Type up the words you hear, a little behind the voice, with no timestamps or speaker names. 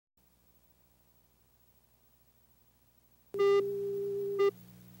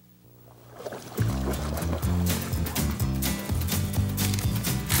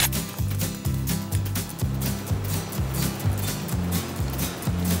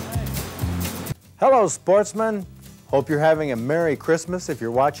Hello, sportsmen. Hope you're having a Merry Christmas. If you're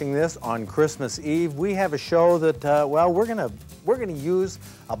watching this on Christmas Eve, we have a show that, well, we're gonna use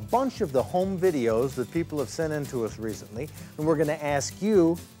a bunch of the home videos that people have sent in to us recently, and we're gonna ask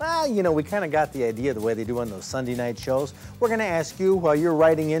you, well, you know, we kind of got the idea the way they do on those Sunday night shows. We're gonna ask you, while you're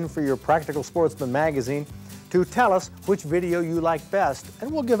writing in for your Practical Sportsman magazine, to tell us which video you like best,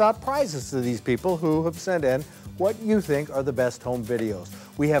 and we'll give out prizes to these people who have sent in what you think are the best home videos.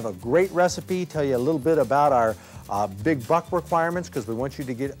 We have a great recipe, tell you a little bit about our big buck requirements, because we want you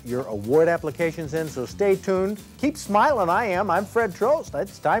to get your award applications in, so stay tuned. Keep smiling, I'm Fred Trost.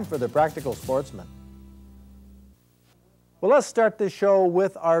 It's time for the Practical Sportsman. Well, let's start this show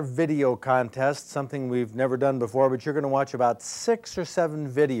with our video contest, something we've never done before, but you're going to watch about 6 or 7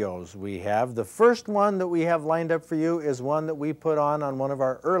 videos we have. The first one that we have lined up for you is one that we put on one of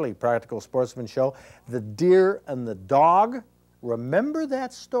our early Practical Sportsman show, The Deer and the Dog. Remember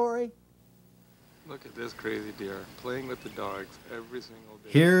that story? Look at this crazy deer playing with the dogs every single day.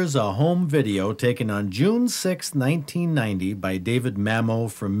 Here's a home video taken on June 6, 1990 by David Mamo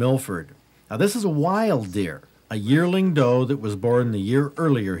from Milford. Now, this is a wild deer, a yearling doe that was born the year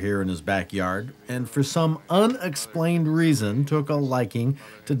earlier here in his backyard, and for some unexplained reason took a liking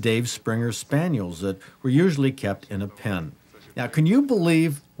to Dave Springer's spaniels that were usually kept in a pen. Now, can you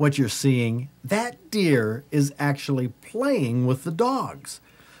believe what you're seeing? That deer is actually playing with the dogs.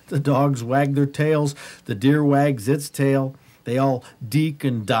 The dogs wag their tails, the deer wags its tail. They all deke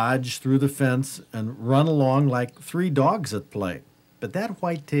and dodge through the fence and run along like 3 dogs at play. But that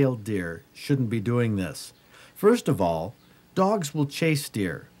white-tailed deer shouldn't be doing this. First of all, dogs will chase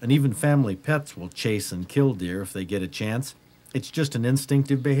deer, and even family pets will chase and kill deer if they get a chance. It's just an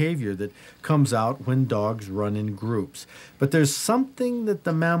instinctive behavior that comes out when dogs run in groups. But there's something that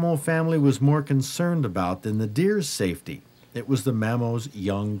the Mamo family was more concerned about than the deer's safety. It was the Mamo's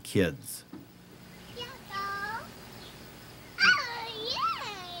young kids.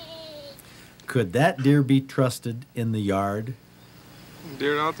 Could that deer be trusted in the yard?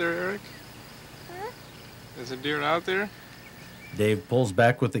 Deer out there, Eric? Is a deer out there? Dave pulls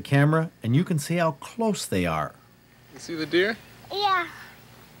back with the camera, and you can see how close they are. You see the deer? Yeah.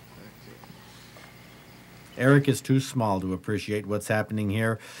 Eric is too small to appreciate what's happening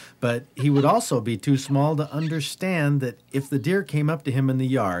here, but he would also be too small to understand that if the deer came up to him in the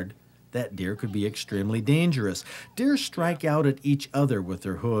yard, that deer could be extremely dangerous. Deer strike out at each other with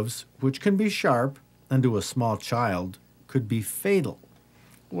their hooves, which can be sharp, and to a small child could be fatal.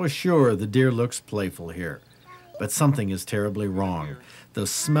 Well, sure, the deer looks playful here, but something is terribly wrong. The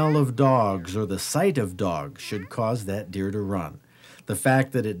smell of dogs or the sight of dogs should cause that deer to run. The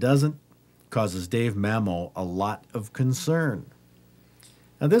fact that it doesn't causes Dave Mamo a lot of concern.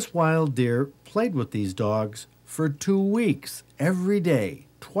 Now, this wild deer played with these dogs for 2 weeks, every day,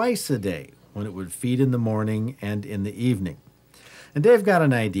 twice a day, when it would feed in the morning and in the evening. And Dave got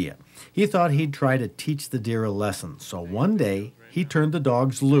an idea. He thought he'd try to teach the deer a lesson. So one day, he turned the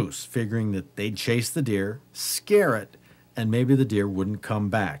dogs loose, figuring that they'd chase the deer, scare it, and maybe the deer wouldn't come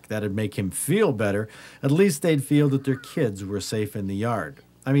back. That'd make him feel better. At least they'd feel that their kids were safe in the yard.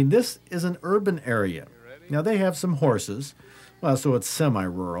 I mean, this is an urban area. Now, they have some horses, well, so it's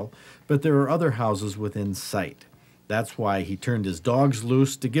semi-rural, but there are other houses within sight. That's why he turned his dogs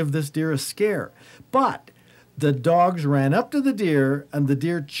loose to give this deer a scare. But the dogs ran up to the deer, and the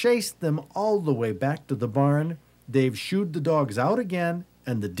deer chased them all the way back to the barn. Dave shooed the dogs out again,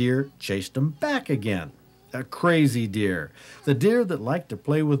 and the deer chased them back again. A crazy deer. The deer that liked to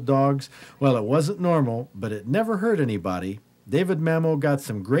play with dogs, well, it wasn't normal, but it never hurt anybody. David Mamo got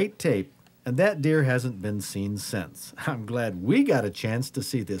some great tape, and that deer hasn't been seen since. I'm glad we got a chance to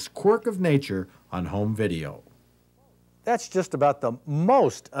see this quirk of nature on home video. That's just about the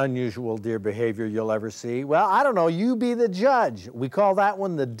most unusual deer behavior you'll ever see. Well, I don't know, you be the judge. We call that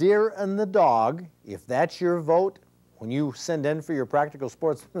one The Deer and the Dog. If that's your vote, when you send in for your Practical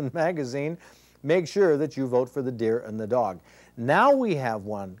Sportsman magazine, make sure that you vote for The Deer and the Dog. Now we have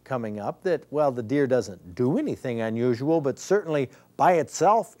one coming up that, well, the deer doesn't do anything unusual, but certainly by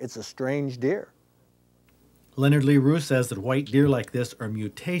itself, it's a strange deer. Leonard Lee Roos says that white deer like this are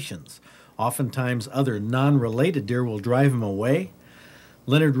mutations. Oftentimes, other non-related deer will drive him away.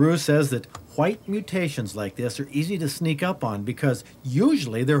 Leonard Roos says that white mutations like this are easy to sneak up on because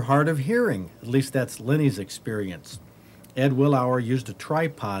usually they're hard of hearing. At least that's Lenny's experience. Ed Willauer used a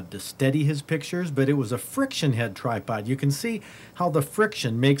tripod to steady his pictures, but it was a friction head tripod. You can see how the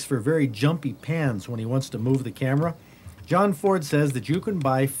friction makes for very jumpy pans when he wants to move the camera. John Ford says that you can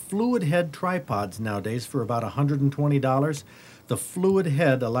buy fluid head tripods nowadays for about $120. The fluid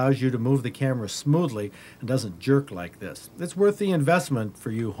head allows you to move the camera smoothly and doesn't jerk like this. It's worth the investment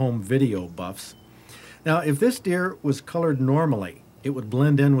for you home video buffs. Now, if this deer was colored normally, it would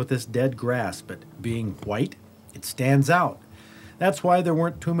blend in with this dead grass, but being white, it stands out. That's why there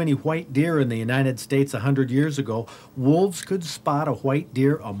weren't too many white deer in the United States 100 years ago. Wolves could spot a white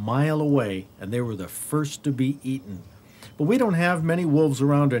deer a mile away, and they were the first to be eaten. But we don't have many wolves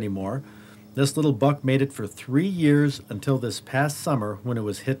around anymore. This little buck made it for 3 years until this past summer when it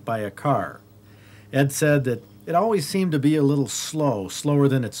was hit by a car. Ed said that it always seemed to be a little slower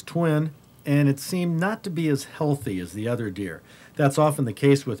than its twin, and it seemed not to be as healthy as the other deer. That's often the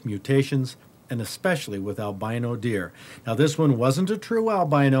case with mutations, and especially with albino deer. Now, this one wasn't a true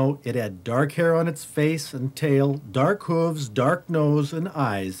albino. It had dark hair on its face and tail, dark hooves, dark nose, and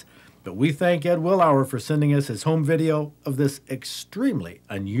eyes. But we thank Ed Willauer for sending us his home video of this extremely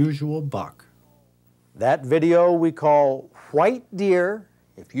unusual buck. That video we call White Deer.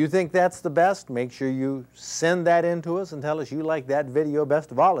 If you think that's the best, make sure you send that in to us and tell us you like that video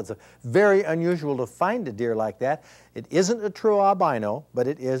best of all. It's very unusual to find a deer like that. It isn't a true albino, but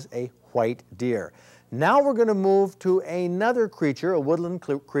it is a white deer. Now we're going to move to another creature, a woodland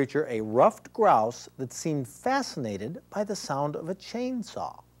creature, a ruffed grouse that seemed fascinated by the sound of a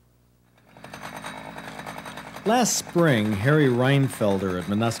chainsaw. Last spring, Harry Reinfelder at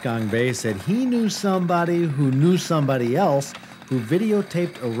Muskong Bay said he knew somebody who knew somebody else who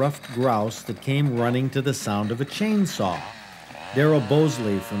videotaped a ruffed grouse that came running to the sound of a chainsaw. Daryl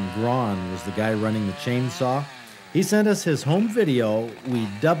Bosley from Grawn was the guy running the chainsaw. He sent us his home video. We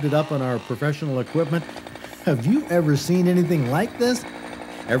dubbed it up on our professional equipment. Have you ever seen anything like this?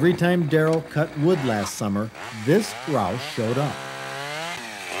 Every time Daryl cut wood last summer, this grouse showed up.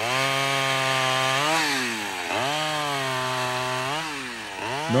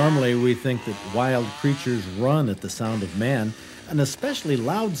 Normally, we think that wild creatures run at the sound of man, and especially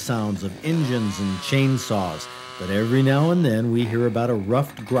loud sounds of engines and chainsaws. But every now and then, we hear about a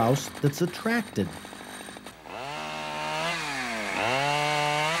ruffed grouse that's attracted.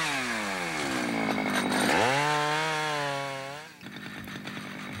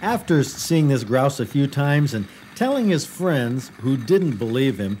 After seeing this grouse a few times and telling his friends who didn't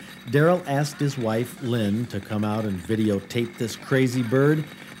believe him, Daryl asked his wife, Lynn, to come out and videotape this crazy bird.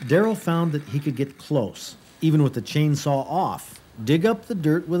 Daryl found that he could get close, even with the chainsaw off, dig up the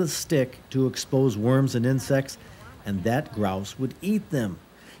dirt with a stick to expose worms and insects, and that grouse would eat them.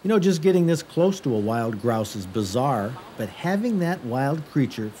 You know, just getting this close to a wild grouse is bizarre, but having that wild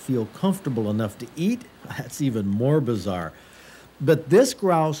creature feel comfortable enough to eat, that's even more bizarre. But this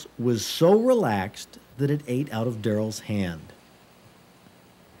grouse was so relaxed that it ate out of Daryl's hand.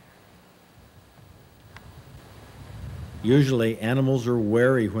 Usually, animals are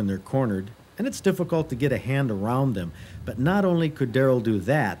wary when they're cornered, and it's difficult to get a hand around them. But not only could Daryl do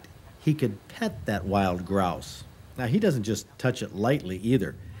that, he could pet that wild grouse. Now, he doesn't just touch it lightly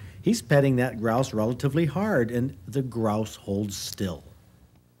either. He's petting that grouse relatively hard, and the grouse holds still.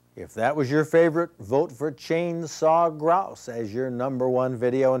 If that was your favorite, vote for Chainsaw Grouse as your #1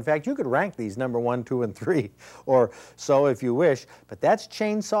 video. In fact, you could rank these #1, 2, and 3, or so if you wish. But that's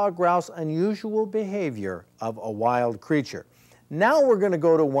Chainsaw Grouse, unusual behavior of a wild creature. Now we're going to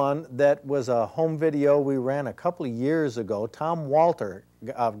go to one that was a home video we ran a couple of years ago. Tom Walter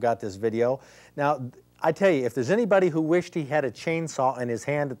got this video. Now, I tell you, if there's anybody who wished he had a chainsaw in his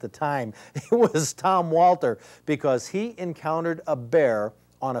hand at the time, it was Tom Walter, because he encountered a bear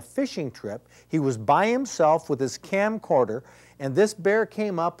on a fishing trip. He was by himself with his camcorder, and this bear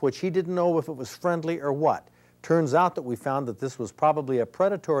came up, which he didn't know if it was friendly or what. Turns out that we found that this was probably a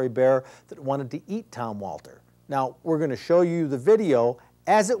predatory bear that wanted to eat Tom Walter. Now, we're going to show you the video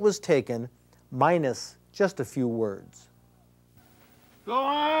as it was taken, minus just a few words. Go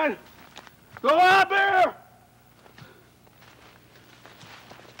on! Go on, bear!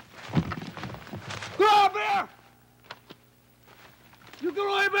 Go on, bear! You get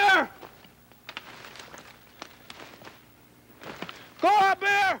away, bear! Go on,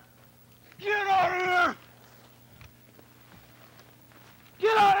 bear! Get out of here!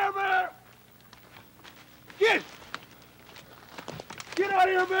 Get out of here, bear! Get! Get out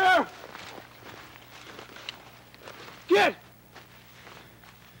of here, bear! Get!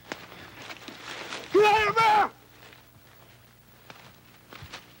 Get out of here, bear!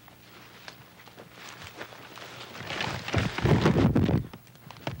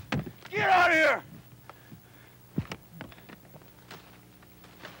 Get out of here!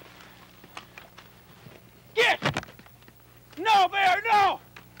 Get! No, bear, no!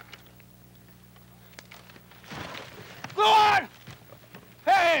 Go on!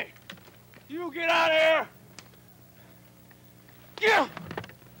 Hey! You get out of here!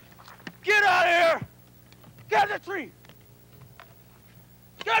 Get out of here! Get in the tree!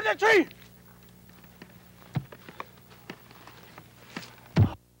 Get in the tree!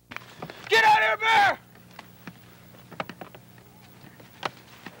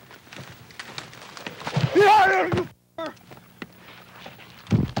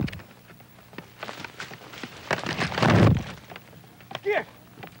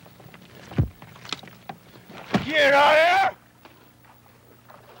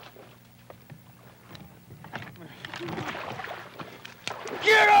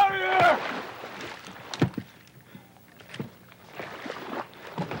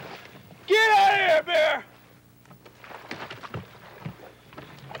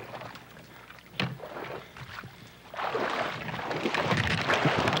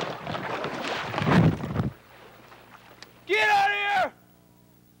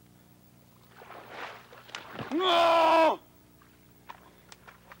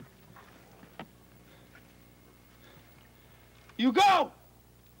 You go!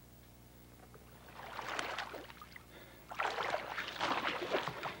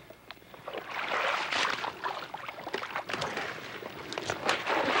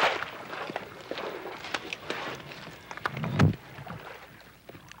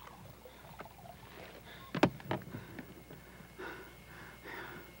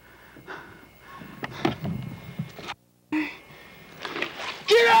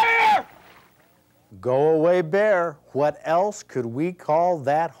 Get out of here! Go away, bear. What else could we call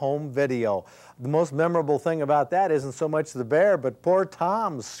that home video? The most memorable thing about that isn't so much the bear, but poor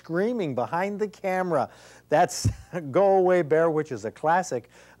Tom screaming behind the camera. That's Go Away Bear, which is a classic,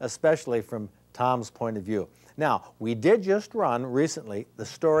 especially from Tom's point of view. Now, we did just run recently the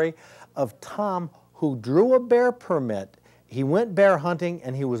story of Tom who drew a bear permit. He went bear hunting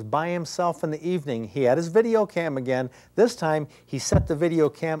and he was by himself in the evening. He had his video cam again. This time he set the video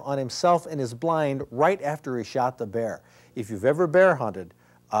cam on himself in his blind right after he shot the bear. If you've ever bear hunted,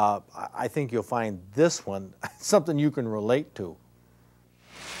 I think you'll find this one something you can relate to.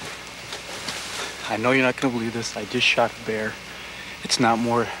 I know you're not going to believe this. I just shot a bear. It's not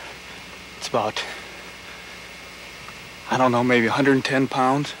more, it's about, I don't know, maybe 110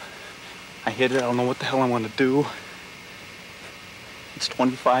 pounds. I hit it. I don't know what the hell I'm going to do. It's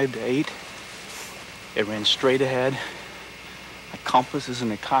 25 to 8. It ran straight ahead. My compass is in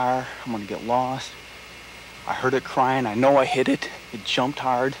the car. I'm gonna get lost. I heard it crying. I know I hit it. It jumped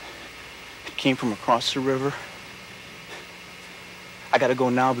hard. It came from across the river. I gotta go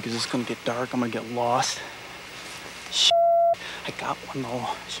now because it's gonna get dark. I'm gonna get lost. Shit. I got one though.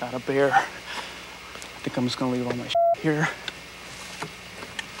 Shot a bear. I think I'm just gonna leave all my shit here.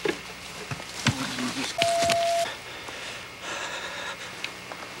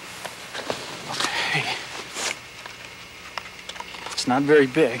 It's not very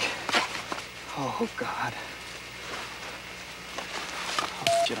big. Oh, God.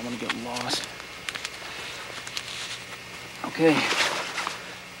 Oh, shit, I'm gonna get lost. Okay, here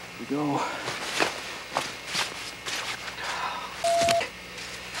we go.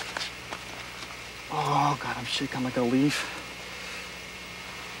 Oh, God, I'm shaking like a leaf.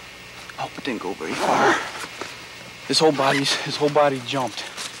 Oh, it didn't go very far. His whole body jumped.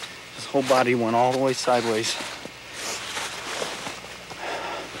 His whole body went all the way sideways.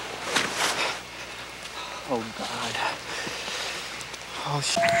 Oh, God. Oh,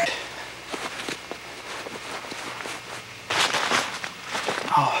 shit.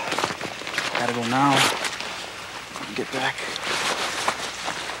 Oh, gotta go now. Get back.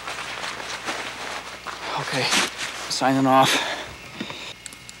 Okay, signing off.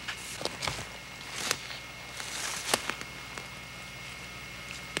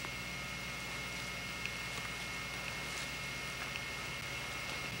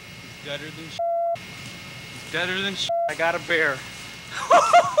 Deader than Deader than I got a bear.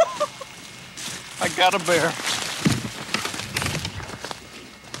 I got a bear.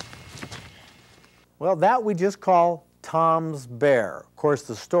 Well, that we just call Tom's bear. Of course,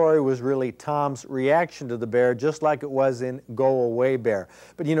 the story was really Tom's reaction to the bear, just like it was in Go Away Bear.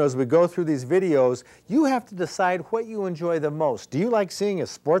 But you know, as we go through these videos, you have to decide what you enjoy the most. Do you like seeing a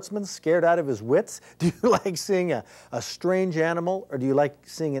sportsman scared out of his wits? Do you like seeing a strange animal? Or do you like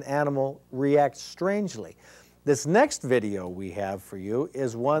seeing an animal react strangely? This next video we have for you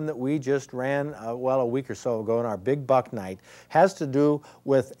is one that we just ran, well, a week or so ago in our Big Buck Night. Has to do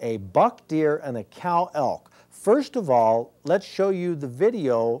with a buck deer and a cow elk. First of all, let's show you the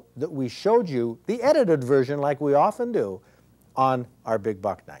video that we showed you, the edited version like we often do, on our Big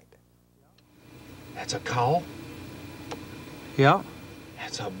Buck Night. That's a cow? Yeah.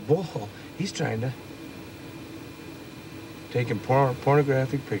 That's a bull. He's trying to taking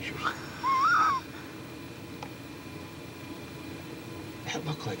pornographic pictures. That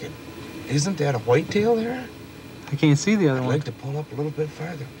looked like it. Isn't that a whitetail there? I can't see the other I'd one. like to pull up a little bit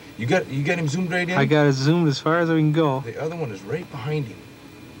farther. You got him zoomed right in? I got it zoomed as far as we can go. The other one is right behind him.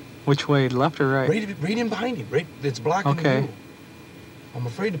 Which way, left or right? Right in behind him. Right, it's blocking the Okay. view. I'm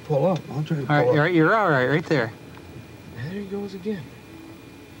afraid to pull up. I'll try to pull All up. right, you're all right there. There he goes again.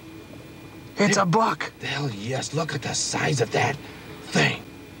 It's a buck. Hell yes, look at the size of that thing.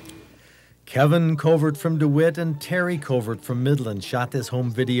 Kevin Covert from DeWitt and Terry Covert from Midland shot this home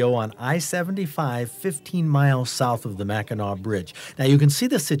video on I-75, 15 miles south of the Mackinac Bridge. Now you can see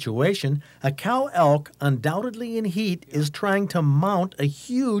the situation. A cow elk, undoubtedly in heat, is trying to mount a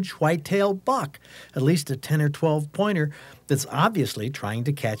huge white-tailed buck, at least a 10 or 12 pointer, that's obviously trying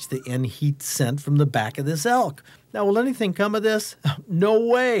to catch the in-heat scent from the back of this elk. Now, will anything come of this? No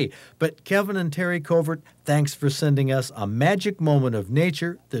way. But Kevin and Terry Covert, thanks for sending us a magic moment of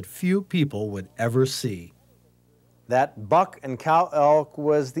nature that few people would ever see. That buck and cow elk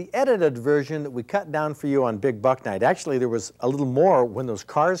was the edited version that we cut down for you on Big Buck Night. Actually, there was a little more when those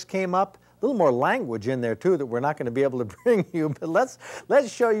cars came up, a little more language in there too that we're not going to be able to bring you. But let's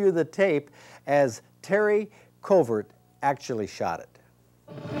show you the tape as Terry Covert actually shot it.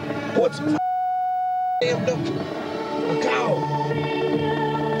 What's damn a cow?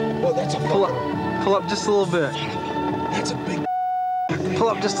 Well, that's a Pull up just a little bit. That's a big. Pull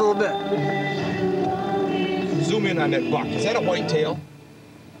up just a little bit. Zoom in on that buck. Is that a whitetail?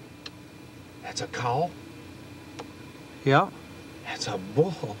 That's a cow? Yeah. That's a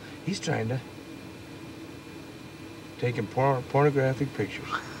bull. He's trying to taking pornographic pictures.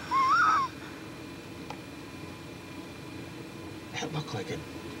 That looked like it.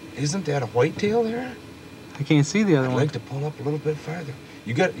 Isn't that a whitetail there? I can't see the other I'd one. like to pull up a little bit farther.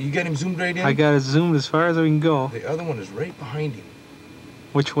 You got him zoomed right in? I got it zoomed as far as we can go. The other one is right behind him.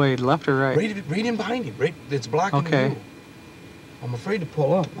 Which way, left or right? Right in behind him. Right, it's blocking the view. I'm afraid to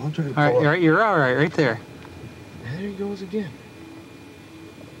pull up. I'll try to pull up. All right, you're all right there. There he goes again.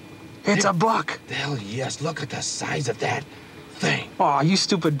 It's a buck. Hell yes, look at the size of that thing. Oh, you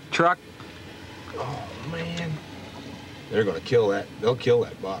stupid truck. Oh, man. They're gonna kill that. They'll kill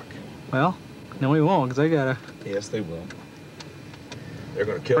that buck. Well, no, we won't, because I gotta. Yes, they will. They're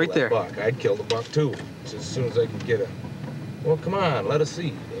gonna kill Right that there. buck. I'd kill the buck, too, as soon as I can get a... Well, come on, let us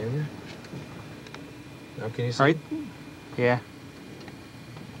see, damn you. Now, can you see? Right? Yeah.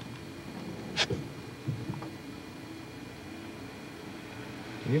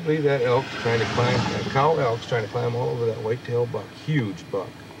 Can you believe that elk's trying to climb, that cow elk's trying to climb all over that whitetail buck? Huge buck.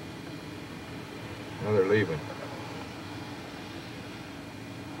 Now they're leaving.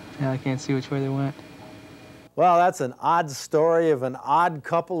 Yeah, I can't see which way they went. Well, that's an odd story of an odd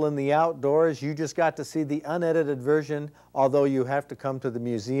couple in the outdoors. You just got to see the unedited version, although you have to come to the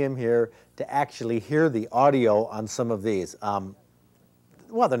museum here to actually hear the audio on some of these.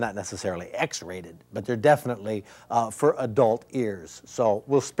 Well, they're not necessarily X-rated, but they're definitely for adult ears. So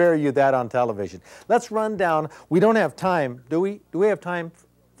we'll spare you that on television. Let's run down. We don't have time, do we? Do we have time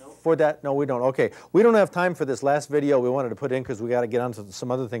for that? No, we don't. Okay, we don't have time for this last video we wanted to put in because we got to get on to some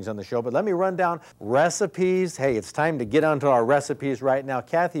other things on the show. But let me run down recipes. Hey, it's time to get onto our recipes right now.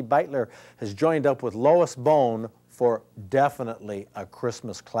 Kathy Beitler has joined up with Lois Bone for definitely a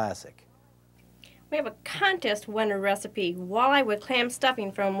Christmas classic. We have a contest winner recipe, walleye with clam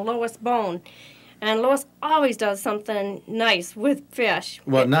stuffing from Lois Bone. And Lois always does something nice with fish.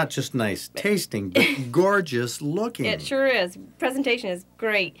 Well, not just nice tasting, but gorgeous looking. It sure is. Presentation is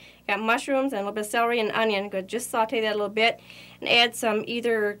great. Got mushrooms and a little bit of celery and onion. Go just saute that a little bit and add some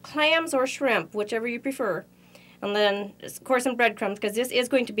either clams or shrimp, whichever you prefer. And then, of course, some breadcrumbs, because this is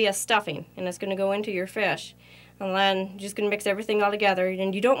going to be a stuffing, and it's going to go into your fish. And then just going to mix everything all together.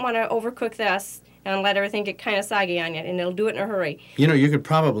 And you don't want to overcook this and let everything get kind of soggy on you, and it'll do it in a hurry. You know, you could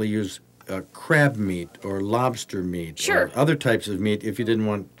probably use crab meat or lobster meat Sure. or other types of meat if you didn't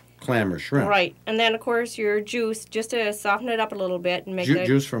want clam or shrimp. Right. And then, of course, your juice, just to soften it up a little bit. And make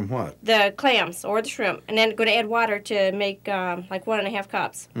Juice from what? The clams or the shrimp. And then going to add water to make like 1.5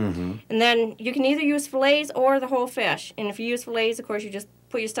 cups. Mm-hmm. And then you can either use fillets or the whole fish. And if you use fillets, of course, you just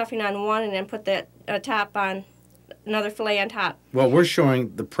put your stuffing on one and then put that top on another fillet on top. Well, we're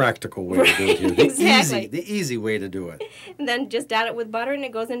showing the practical way to do it here. The Exactly. the easy way to do it. And then just dot it with butter and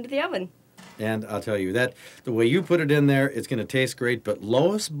it goes into the oven. And I'll tell you that the way you put it in there, it's going to taste great. But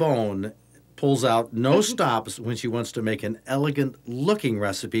Lois Bone pulls out no stops when she wants to make an elegant-looking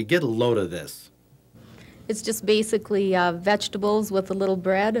recipe. Get a load of this. It's just basically vegetables with a little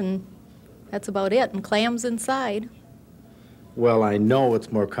bread, and that's about it, and clams inside. Well, I know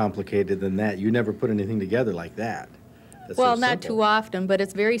it's more complicated than that. You never put anything together like that. That's Well, so not simple. too often, but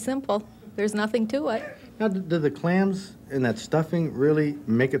it's very simple. There's nothing to it. Now, do the clams in that stuffing really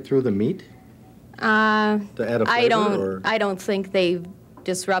make it through the meat? To add a flavor, I don't think they've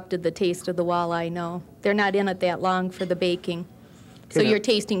disrupted the taste of the walleye, no. They're not in it that long for the baking. So Okay, now- you're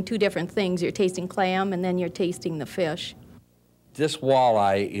tasting two different things. You're tasting clam, and then you're tasting the fish. This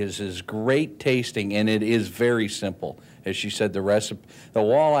walleye is great tasting, and it is very simple. As she said, the recipe, the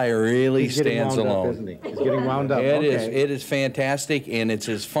walleye really He's getting stands wound up, alone. isn't he? He's getting wound up. It is. Okay. It is fantastic, and it's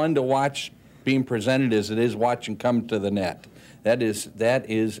as fun to watch being presented as it is watching come to the net. That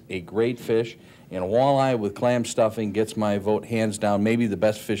is a great fish, and a walleye with clam stuffing gets my vote hands down. Maybe the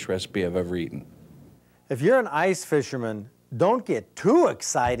best fish recipe I've ever eaten. If you're an ice fisherman, don't get too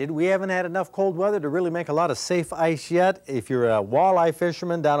excited. We haven't had enough cold weather to really make a lot of safe ice yet. If you're a walleye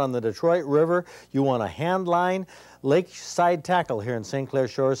fisherman down on the Detroit River, you want a hand line. Lakeside Tackle here in St. Clair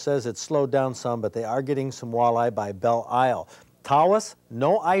Shores says it's slowed down some, but they are getting some walleye by Belle Isle. Tawas,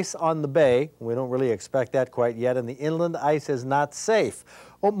 no ice on the bay. We don't really expect that quite yet, and the inland ice is not safe.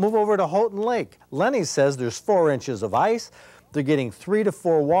 Oh, move over to Houghton Lake. Lenny says there's 4 inches of ice. They're getting 3 to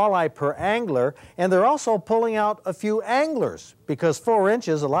 4 walleye per angler, and they're also pulling out a few anglers because 4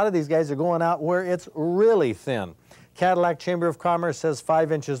 inches, a lot of these guys are going out where it's really thin. Cadillac Chamber of Commerce says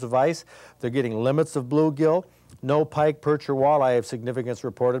 5 inches of ice. They're getting limits of bluegill. No pike, perch, or walleye of significance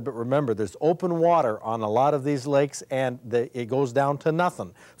reported, but remember, there's open water on a lot of these lakes, and it goes down to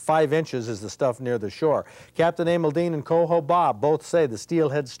nothing. 5 inches is the stuff near the shore. Captain Emil Dean and Coho Bob both say the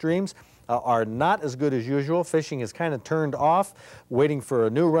steelhead streams are not as good as usual. Fishing is kind of turned off, waiting for a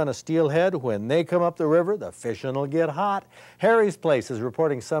new run of steelhead. When they come up the river, the fishing will get hot. Harry's Place is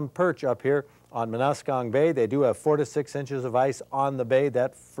reporting some perch up here on Muskong Bay. They do have 4 to 6 inches of ice on the bay.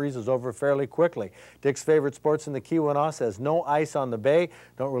 That freezes over fairly quickly. Dick's Favorite Sports in the Keweenaw says no ice on the bay.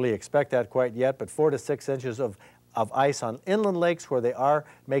 Don't really expect that quite yet, but 4 to 6 inches of ice on inland lakes where they are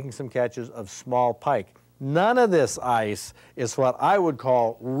making some catches of small pike. None of this ice is what I would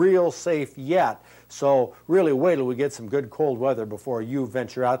call real safe yet. So really wait till we get some good cold weather before you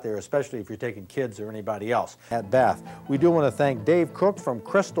venture out there, especially if you're taking kids or anybody else at Bath. We do want to thank Dave Cook from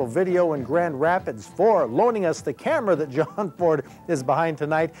Crystal Video in Grand Rapids for loaning us the camera that John Ford is behind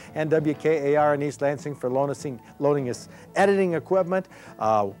tonight, and WKAR in East Lansing for loaning us editing equipment.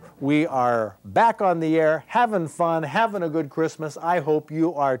 We are back on the air, having fun, having a good Christmas. I hope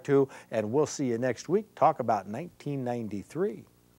you are too, and we'll see you next week. Talk about 1993.